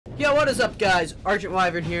Yo, what is up, guys? Argent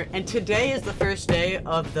Wyvern here, and today is the first day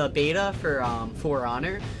of the beta for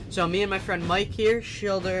Honor. So me and my friend Mike here,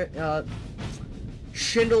 Schilder,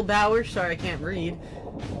 Schindelbauer, sorry I can't read.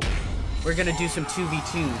 We're gonna do some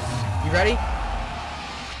 2v2s. You ready?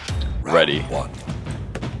 Ready.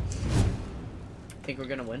 Think we're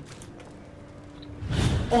gonna win?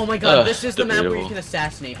 Oh my god, this is the map where debatable. you can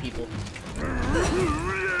assassinate people.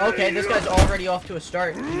 Okay, this guy's already off to a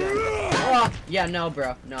start. Oh, yeah, no,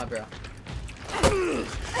 bro. No, bro.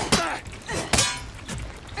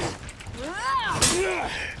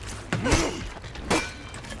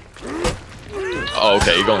 Oh,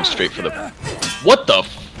 okay, you're going straight for the... What the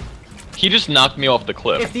f... He just knocked me off the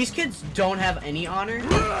cliff. If these kids don't have any honor,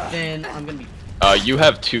 then I'm gonna be... You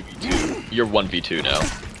have 2v2. You're 1v2 now.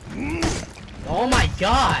 Oh my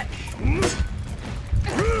gosh!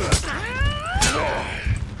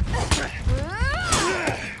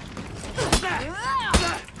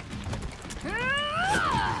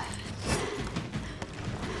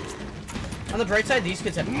 On the bright side, these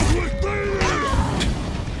kids have...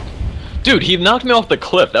 Dude, he knocked me off the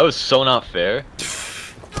cliff. That was so not fair.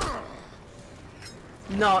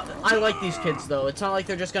 No, I like these kids, though. It's not like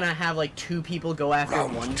they're just gonna have, like, 2 people go after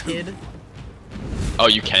one kid. Oh,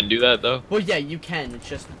 you can do that, though? Well, yeah, you can. It's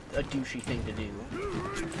just a douchey thing to do.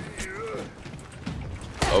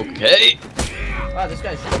 Okay. Wow, this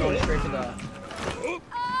guy's just going straight to the...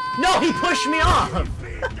 No, he pushed me off!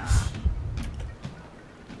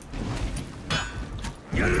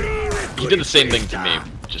 He did the same thing to me,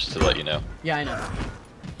 just to let you know. Yeah, I know.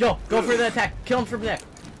 Yo, go for the attack. Kill him from there.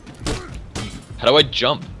 How do I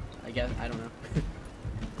jump? I guess, I don't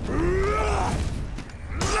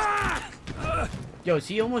know. Yo, is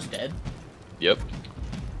he almost dead? Yep.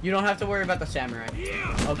 You don't have to worry about the samurai.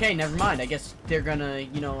 Okay, never mind. I guess they're gonna,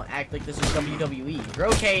 you know, act like this is WWE.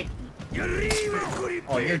 Rotate!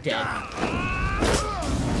 Oh, you're dead.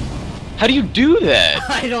 How do you do that?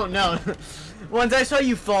 I don't know. Once I saw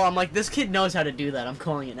you fall, I'm like, this kid knows how to do that. I'm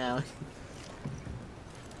calling it now.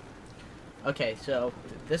 Okay, so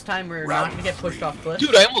this time we're not gonna get pushed off cliffs.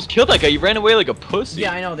 Dude, I almost killed that guy. You ran away like a pussy.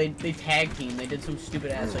 Yeah, I know. They tag team. They did some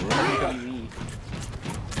stupid ass like WWE.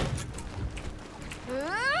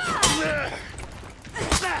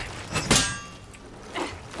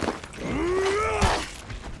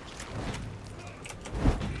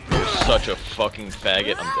 You're such a fucking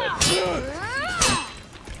faggot. I'm dead.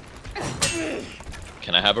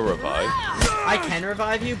 Can I have a revive? I can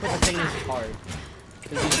revive you, but the thing is it's hard.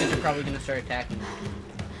 Because these kids are probably gonna start attacking you.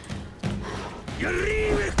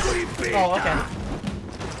 Oh, okay.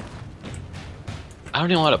 I don't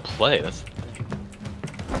even know how to play. That's...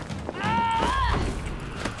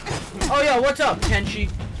 Oh, yo, what's up, Kenshi?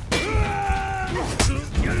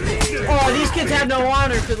 Oh, these kids have no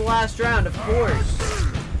honor for the last round, of course.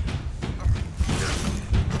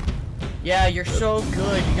 Yeah, you're so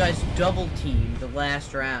good. You guys double teamed the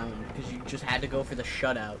last round because you just had to go for the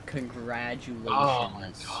shutout. Congratulations. Oh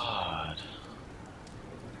my god.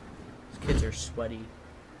 These kids are sweaty.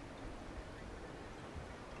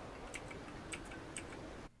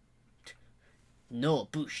 No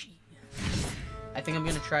Bushi. I think I'm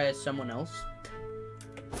gonna try as someone else.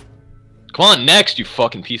 Come on, next, you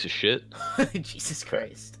fucking piece of shit. Jesus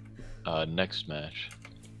Christ. Next match.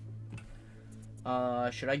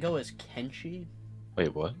 Should I go as Kenshi?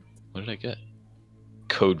 Wait, what? What did I get?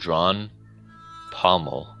 Kodron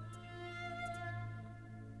Pommel.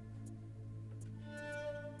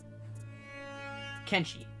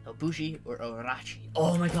 Kenshi, Obushi, or Urachi?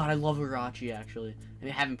 Oh my god, I love Urachi, actually. I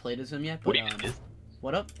mean, I haven't played as him yet, but, What do you mean?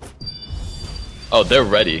 what up? Oh, they're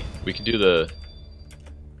ready. We can do the...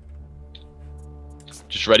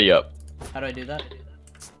 Just ready up. How do I do that?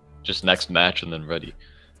 Just next match and then ready.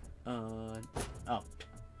 Oh.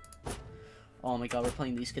 Oh my god, we're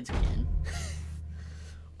playing these kids again.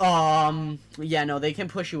 Yeah, no, they can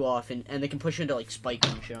push you off, and they can push you into, like, spikes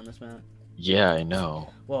and shit on this map. Yeah, I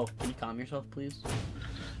know. Whoa, can you calm yourself, please?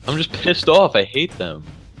 I'm just pissed off. I hate them.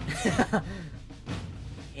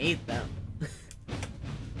 Hate them.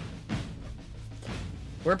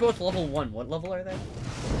 We're both level 1. What level are they?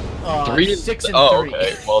 6 and 3. Oh,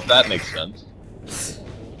 okay. Well, that makes sense.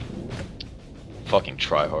 Fucking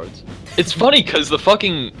tryhards. It's funny because the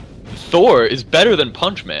fucking Thor is better than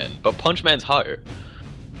Punch Man, but Punch Man's higher.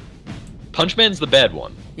 Punch Man's the bad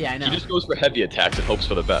one. Yeah, I know. He just goes for heavy attacks and hopes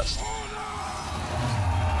for the best.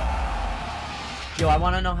 Yo, I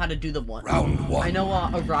want to know how to do the one. Round 1. I know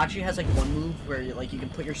Urachi has like one move where you can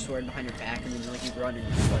put your sword behind your back and then like you run and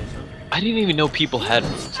you slice them. I didn't even know people had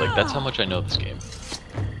moves. Like, that's how much I know this game.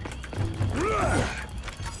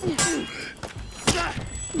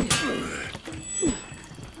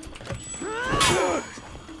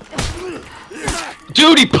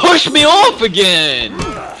 Dude, he pushed me off again!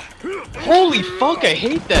 Holy fuck, I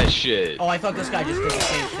hate that shit. Oh, I thought this guy just did the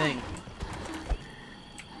same thing.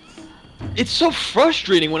 It's so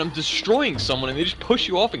frustrating when I'm destroying someone and they just push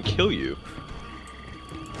you off and kill you.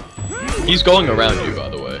 He's going around you, by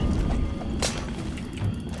the way.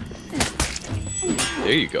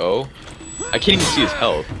 There you go. I can't even see his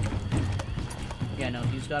health. Yeah, no,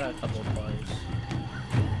 he's got a couple of bars.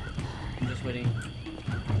 I'm just waiting.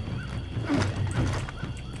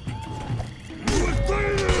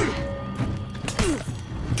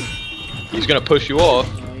 He's gonna push you off.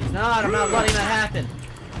 No, he's not. I'm not letting that happen.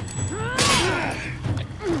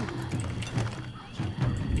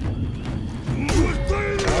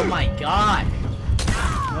 Oh my god.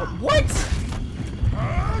 What?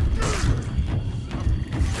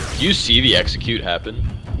 You see the execute happen?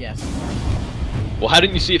 Yes. Well, how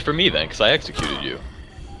didn't you see it for me then? Because I executed you.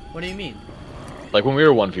 What do you mean? Like when we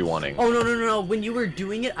were 1v1ing. Oh, no. When you were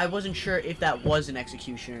doing it, I wasn't sure if that was an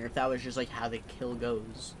execution or if that was just like how the kill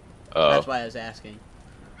goes. That's why I was asking.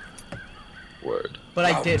 Word. But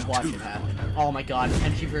I did watch it happen. Oh my god,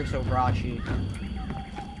 Tenchi versus Obrachi.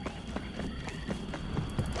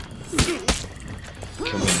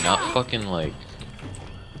 Can we not fucking like...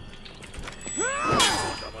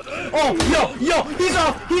 Oh, yo, he's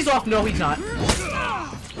off! He's off! No, he's not.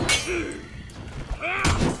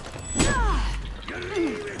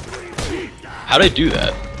 How'd I do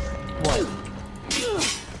that? What?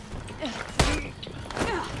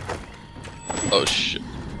 Oh shit.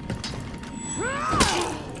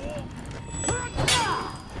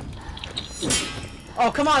 Oh,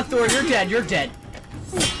 come on, Thor, you're dead, you're dead.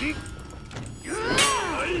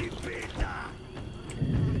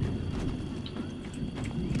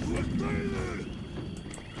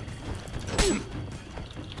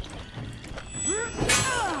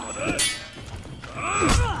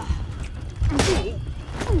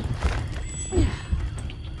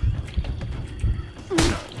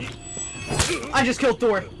 I just killed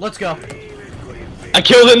Thor. Let's go. I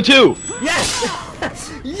killed him too! Yes!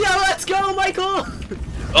 Yeah, let's go, Michael!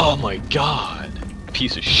 Oh my god.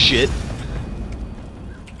 Piece of shit.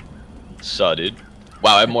 Sudded.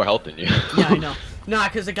 Wow, I have more health than you. Yeah, I know. Nah,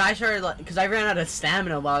 because the guy started, like, because I ran out of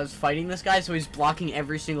stamina while I was fighting this guy, so he's blocking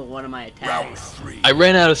every single one of my attacks. I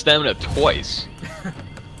ran out of stamina twice.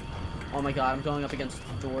 Oh my god, I'm going up against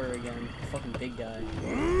Thor again. Fucking big guy.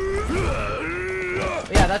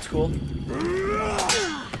 But yeah, that's cool.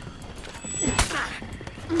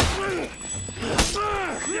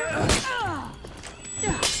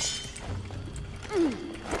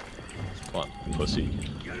 Come on, pussy.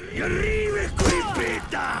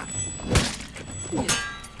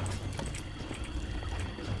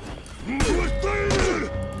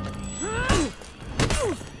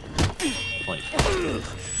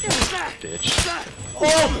 Bitch.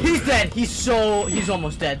 Oh, he's dead. He's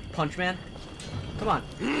almost dead. Punch man. Come on.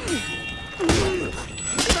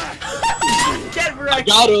 Get I wrecked.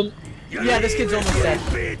 got him. Yeah, this kid's almost dead.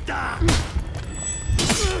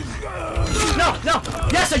 No.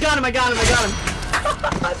 Yes, I got him.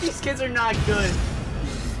 These kids are not good.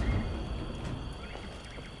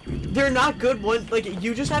 They're not good like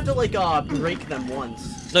you just have to like break them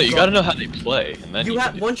once. No, you gotta know how they play, and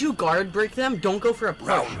then once you guard break them, don't go for a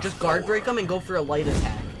push. Just guard break them and go for a light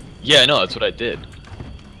attack. Yeah, no, that's what I did.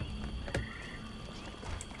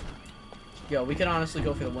 Yo, we could honestly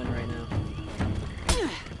go for the win right now.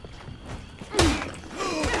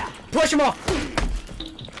 Push him off!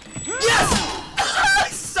 Yes!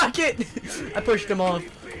 Suck it! I pushed him off.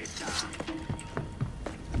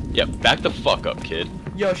 Yeah, back the fuck up, kid.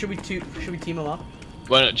 Yo, should we team him up?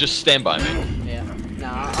 Why not just stand by me? Yeah.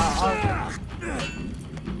 Nah,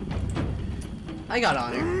 I got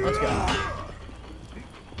honor. Let's go.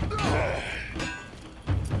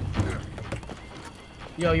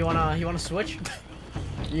 Yo, you wanna switch?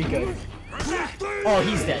 You good? Oh,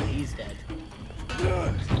 he's dead. He's dead.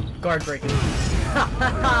 Guard breaking.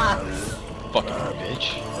 Fucking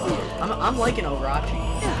bitch. I'm liking Orochi.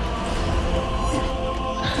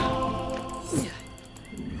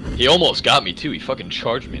 He almost got me too. He fucking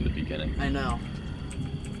charged me in the beginning. I know.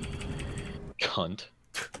 Cunt.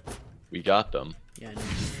 We got them. Yeah, I know.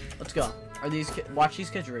 Let's go. Are these watch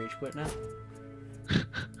these kids rage quit now?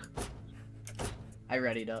 I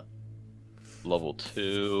readied up. Level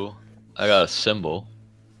 2. I got a symbol.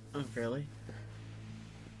 Oh, really?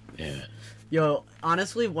 Yeah. Yo,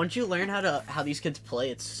 honestly, once you learn how these kids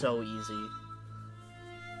play, it's so easy.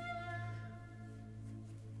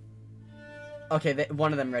 Okay,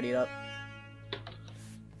 one of them readied up.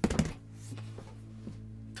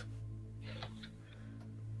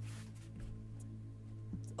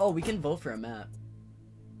 Oh, we can vote for a map.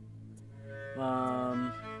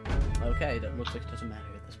 Okay, that looks like it doesn't matter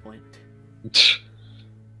at this point.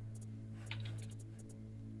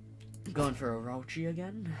 Going for Orochi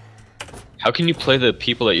again? How can you play the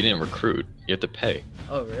people that you didn't recruit? You have to pay.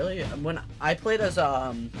 Oh, really? When I played as,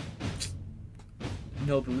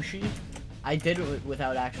 Nobushi, I did it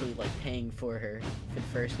without actually, like, paying for her for the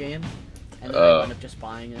first game. And then I wound up just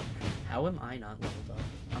buying it. How am I not leveled up?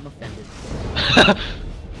 I'm offended.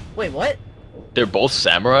 Wait, what? They're both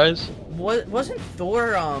samurais? Wasn't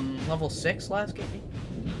Thor, level 6 last game?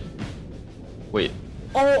 Wait.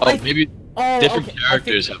 Oh, Maybe different okay.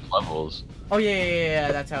 characters have levels. Oh,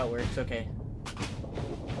 yeah, that's how it works, okay.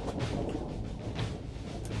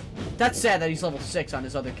 That's sad that he's level 6 on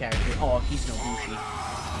his other character. Oh, he's Nobushi.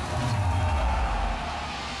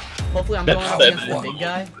 Hopefully I'm going up against the big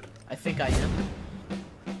guy. I think I am.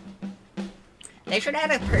 They should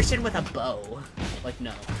add a person with a bow. Like,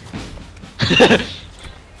 no.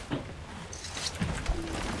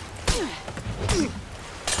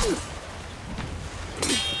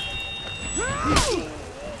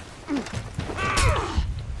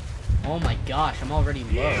 Oh my gosh, I'm already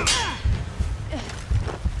low.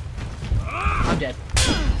 I'm dead.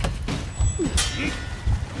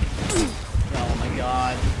 Oh my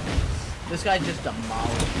god. This guy just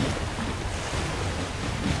demolished me.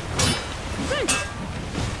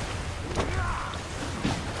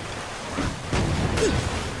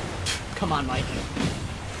 Come on, Mike.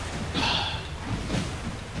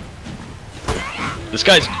 This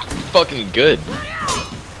guy's fucking good.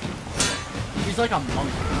 He's like a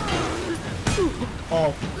monk.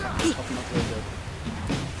 Oh, fucking up real good.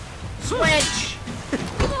 Switch!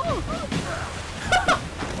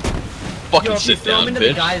 Fucking Yo, if you sit throw him down, into bitch.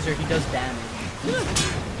 the geyser, he does damage.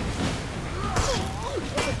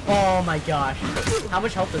 Oh my gosh. How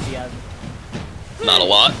much health does he have? Not a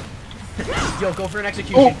lot. Yo, go for an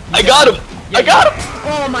execution. Oh, I got him! Yeah, I got him!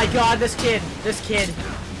 Oh my god, this kid.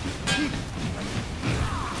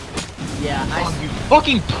 Yeah, You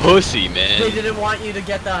fucking pussy, they man. didn't want you to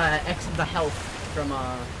get the health from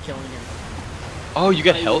killing him. Oh, you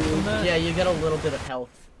got health from that? Yeah, you get a little bit of health.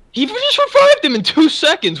 He just revived him in 2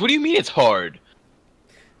 seconds. What do you mean it's hard?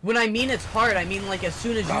 When I mean it's hard, I mean like as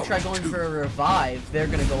soon as you try going for a revive, they're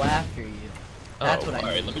gonna go after you. That's what I mean.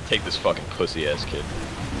 Alright, let me take this fucking pussy ass kid.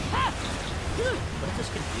 What is this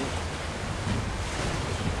kid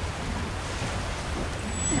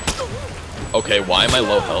do? Okay, why am I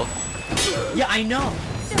low health? Yeah, I know.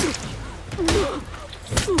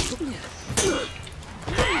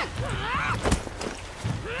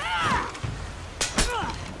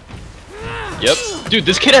 Yep. Dude,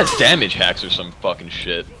 this kid has damage hacks or some fucking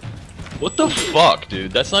shit. What the fuck,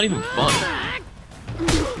 dude? That's not even fun.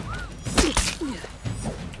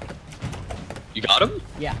 You got him?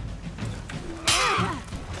 Yeah.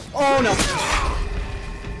 Oh no.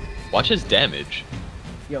 Watch his damage.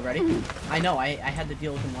 Yo, ready? I know, I had to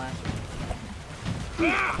deal with him last week.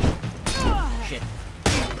 Shit.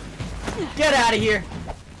 Get out of here!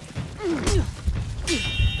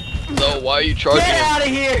 No, why are you charging Get him? out of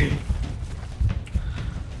here!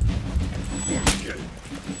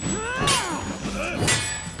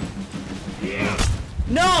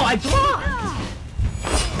 No, I blocked!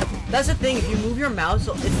 That's the thing, if you move your mouse,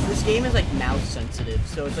 this game is like mouse sensitive,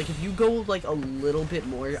 so it's like if you go like a little bit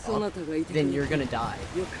more up, then you're gonna die.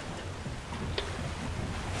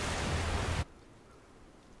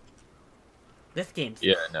 This game's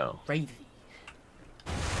crazy.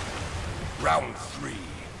 Round 3.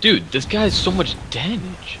 Dude, this guy has so much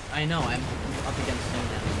damage. I know, I'm up against him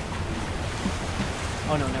now.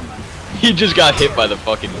 Oh no, never mind. He just got hit by the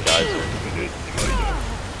fucking geyser.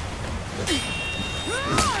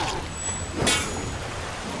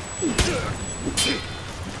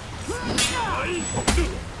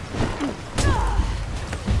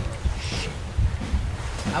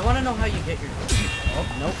 I want to know how you get your... Oh,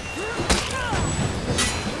 nope.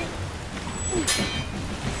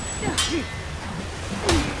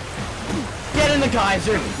 Get in the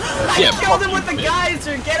geyser! I killed him with the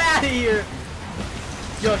geyser! Get out of here!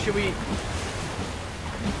 Yo, should we...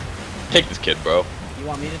 Take this kid, bro. You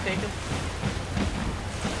want me to take him?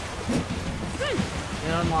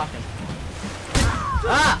 And unlock him.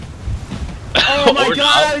 Ah! Oh my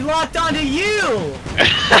god, I locked onto you!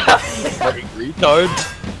 Fucking retard.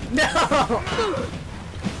 No!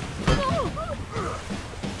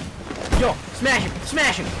 Yo, smash him!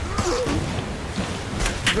 Smash him!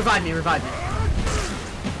 Revive me, revive me.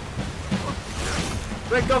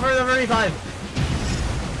 Rick, go for the revive!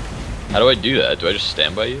 How do I do that? Do I just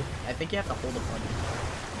stand by you? I think you have to hold a button.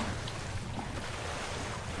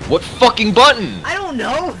 What fucking button? I don't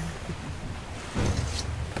know!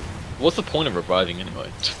 What's the point of reviving anyway?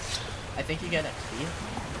 I think you get XP.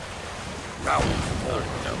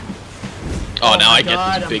 Oh, now I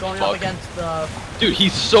God, get this big I'm going up fuck. against the... Dude,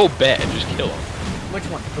 he's so bad. Just kill him. Which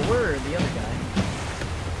one? Thor or the other guy?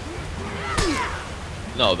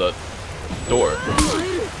 No, the door.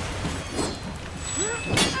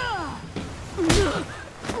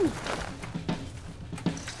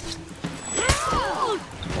 Oh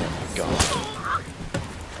my god.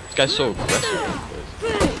 This guy's so aggressive.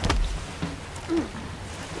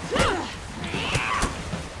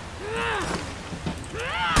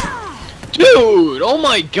 Dude! Oh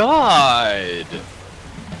my god!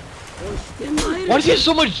 Why does he have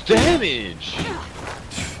so much damage?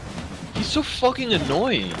 He's so fucking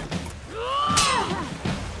annoying.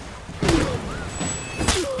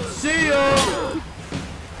 See ya!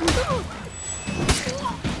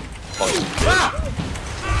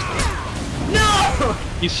 No!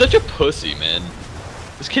 He's such a pussy, man.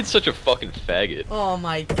 This kid's such a fucking faggot. Oh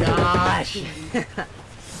my gosh.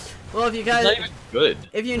 Well, if you guys, He's not even good.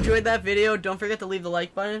 if you enjoyed that video, don't forget to leave the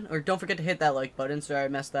like button, or don't forget to hit that like button. Sorry, I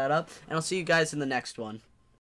messed that up. And I'll see you guys in the next one.